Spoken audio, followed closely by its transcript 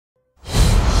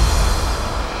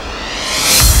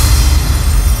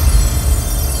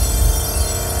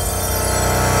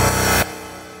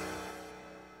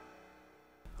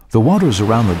The waters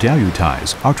around the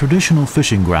Diaoyutais are traditional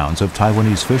fishing grounds of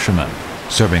Taiwanese fishermen,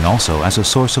 serving also as a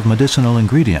source of medicinal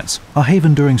ingredients, a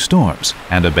haven during storms,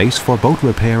 and a base for boat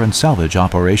repair and salvage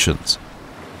operations.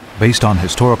 Based on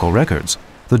historical records,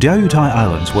 the Diaoyutai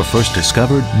Islands were first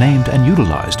discovered, named, and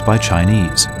utilized by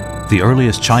Chinese. The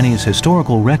earliest Chinese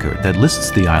historical record that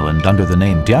lists the island under the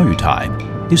name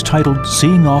Diaoyutai is titled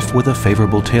Seeing Off with a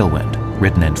Favorable Tailwind,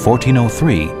 written in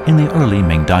 1403 in the early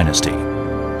Ming Dynasty.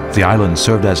 The islands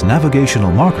served as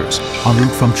navigational markers en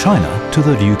route from China to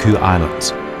the Ryukyu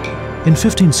Islands. In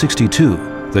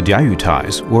 1562, the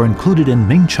Diaoyutais were included in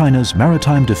Ming China's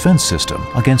maritime defense system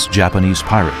against Japanese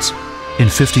pirates. In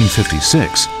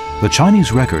 1556, the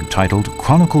Chinese record titled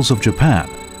Chronicles of Japan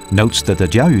notes that the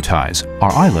Diaoyutais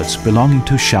are islets belonging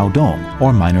to Xiaodong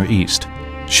or Minor East.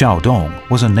 Xiaodong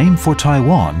was a name for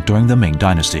Taiwan during the Ming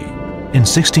Dynasty. In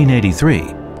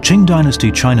 1683, Qing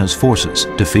Dynasty China's forces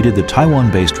defeated the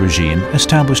Taiwan-based regime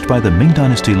established by the Ming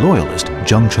Dynasty loyalist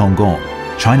Zheng Chonggong.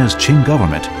 China's Qing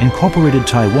government incorporated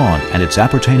Taiwan and its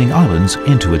appertaining islands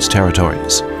into its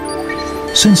territories.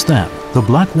 Since then, the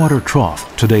Blackwater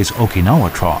Trough, today's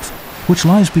Okinawa Trough, which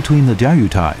lies between the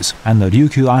Diaoyutais and the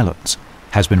Ryukyu Islands,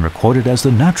 has been recorded as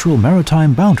the natural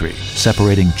maritime boundary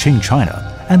separating Qing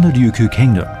China and the Ryukyu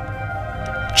Kingdom.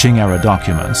 Qing-era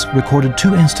documents recorded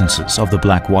two instances of the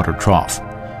Blackwater Trough.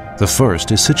 The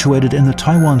first is situated in the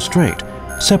Taiwan Strait,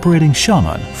 separating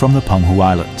Xiamen from the Penghu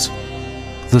Islands.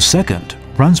 The second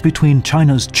runs between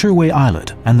China's Chiwei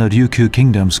Islet and the Ryukyu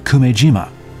Kingdom's Kumejima.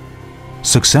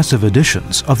 Successive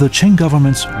editions of the Qing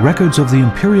government's records of the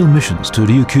imperial missions to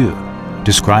Ryukyu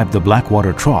describe the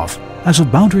Blackwater Trough as a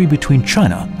boundary between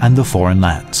China and the foreign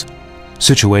lands.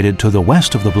 Situated to the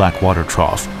west of the Blackwater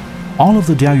Trough, all of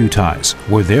the Diaoyutais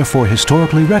were therefore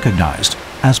historically recognized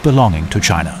as belonging to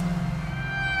China.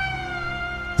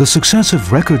 The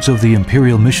successive records of the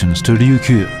imperial missions to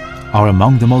Ryukyu are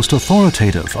among the most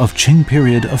authoritative of Qing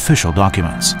period official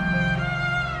documents.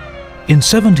 In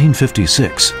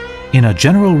 1756, in a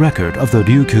general record of the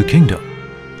Ryukyu Kingdom,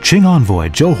 Qing envoy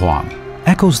Zhou Huang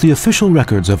echoes the official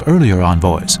records of earlier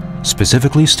envoys,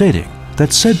 specifically stating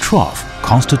that said trough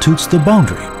constitutes the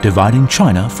boundary dividing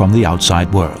China from the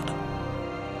outside world.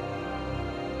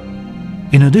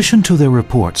 In addition to their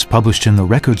reports published in the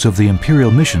records of the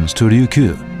imperial missions to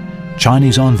Ryukyu,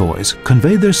 Chinese envoys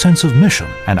conveyed their sense of mission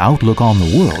and outlook on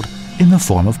the world in the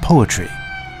form of poetry.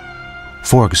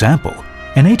 For example,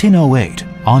 in 1808,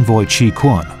 envoy Qi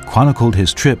Kun chronicled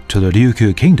his trip to the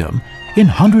Ryukyu Kingdom in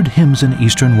 100 Hymns in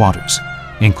Eastern Waters,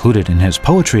 included in his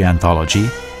poetry anthology,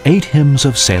 8 Hymns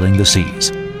of Sailing the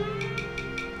Seas.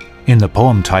 In the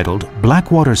poem titled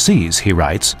Blackwater Seas, he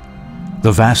writes,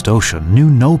 "The vast ocean knew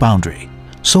no boundary,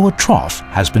 so a trough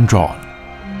has been drawn."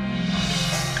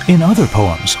 In other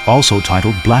poems, also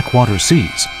titled Blackwater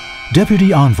Seas,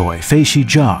 Deputy Envoy Fei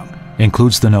Shijiang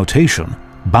includes the notation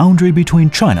boundary between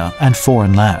China and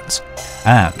foreign lands,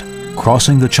 and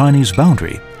crossing the Chinese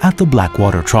boundary at the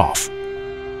Blackwater Trough.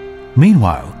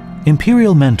 Meanwhile,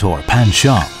 Imperial mentor Pan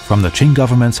Xiang from the Qing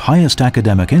government's highest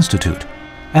academic institute,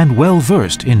 and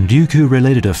well-versed in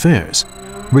Ryukyu-related affairs,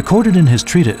 recorded in his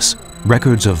treatise,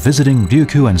 Records of Visiting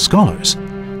Ryukyu and Scholars,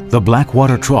 the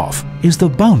Blackwater Trough is the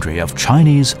boundary of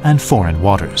Chinese and foreign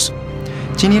waters.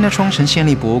 今天的冲绳县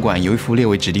立博物馆有一幅列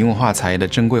为指定文化财的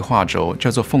珍贵画轴，叫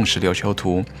做《奉使琉球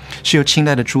图》，是由清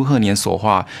代的朱鹤年所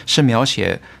画，是描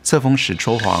写册封使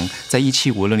抽皇在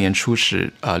1756年出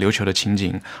使琉球的情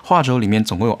景。画轴里面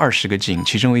总共有20个景，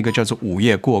其中有一个叫做午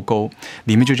夜过沟，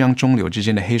里面就将中流之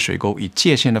间的黑水沟以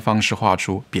界线的方式画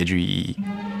出，别具意义。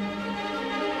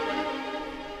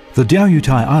The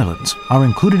Diaoyutai Islands are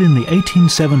included in the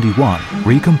 1871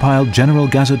 recompiled General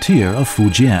Gazetteer of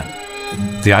Fujian.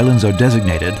 The islands are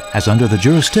designated as under the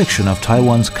jurisdiction of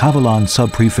Taiwan's Kavalan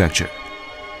Sub-Prefecture.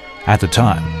 At the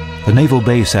time, the naval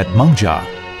base at Mengjia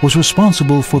was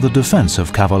responsible for the defense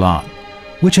of Kavalan,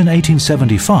 which in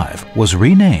 1875 was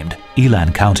renamed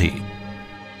Yilan County.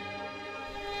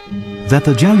 That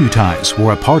the Diaoyutais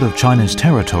were a part of China's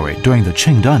territory during the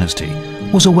Qing dynasty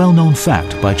was a well-known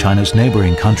fact by China's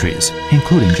neighboring countries,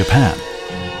 including Japan.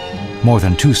 More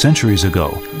than 2 centuries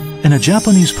ago, in a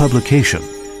Japanese publication,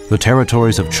 the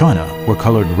territories of China were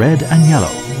colored red and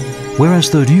yellow, whereas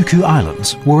the Ryukyu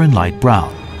Islands were in light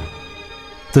brown.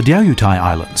 The Diaoyutai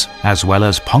Islands, as well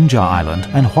as Pengjia Island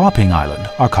and Huaping Island,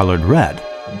 are colored red,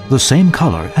 the same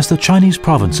color as the Chinese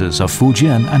provinces of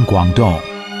Fujian and Guangdong.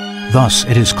 Thus,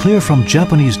 it is clear from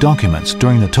Japanese documents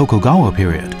during the Tokugawa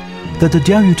period that the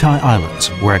Diaoyutai Islands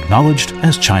were acknowledged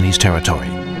as Chinese territory.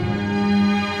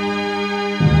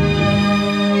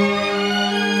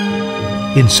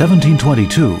 In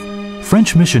 1722,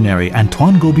 French missionary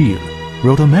Antoine Gobil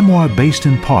wrote a memoir based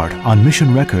in part on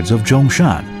mission records of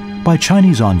Zhongshan by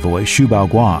Chinese envoy Xu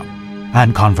Baoguang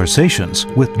and conversations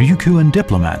with Ryukyu and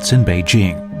diplomats in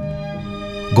Beijing.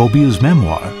 Gobiu's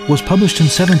memoir was published in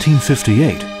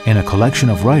 1758 in a collection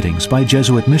of writings by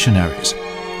Jesuit missionaries,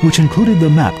 which included the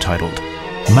map titled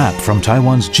Map from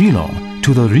Taiwan's Jilong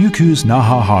to the Ryukyu's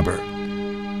Naha Harbor.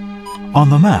 On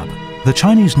the map, the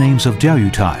Chinese names of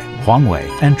Diaoyutai, Huangwei,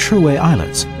 and Chiwei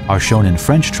Islands are shown in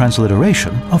French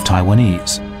transliteration of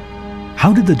Taiwanese.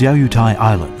 How did the Diaoyutai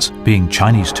Islands, being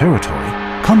Chinese territory,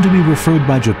 come to be referred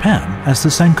by Japan as the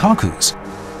Senkakus?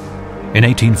 In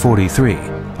 1843,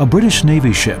 a British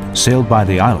Navy ship sailed by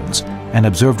the islands and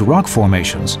observed rock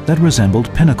formations that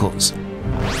resembled pinnacles.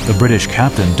 The British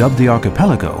captain dubbed the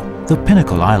archipelago the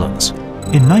Pinnacle Islands.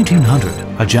 In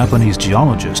 1900, a Japanese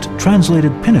geologist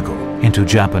translated pinnacle into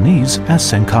Japanese as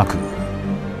Senkaku.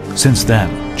 Since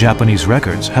then, Japanese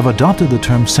records have adopted the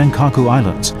term Senkaku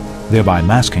Islands, thereby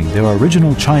masking their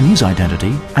original Chinese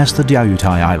identity as the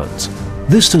Diaoyutai Islands.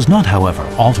 This does not, however,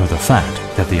 alter the fact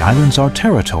that the islands are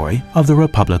territory of the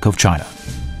Republic of China.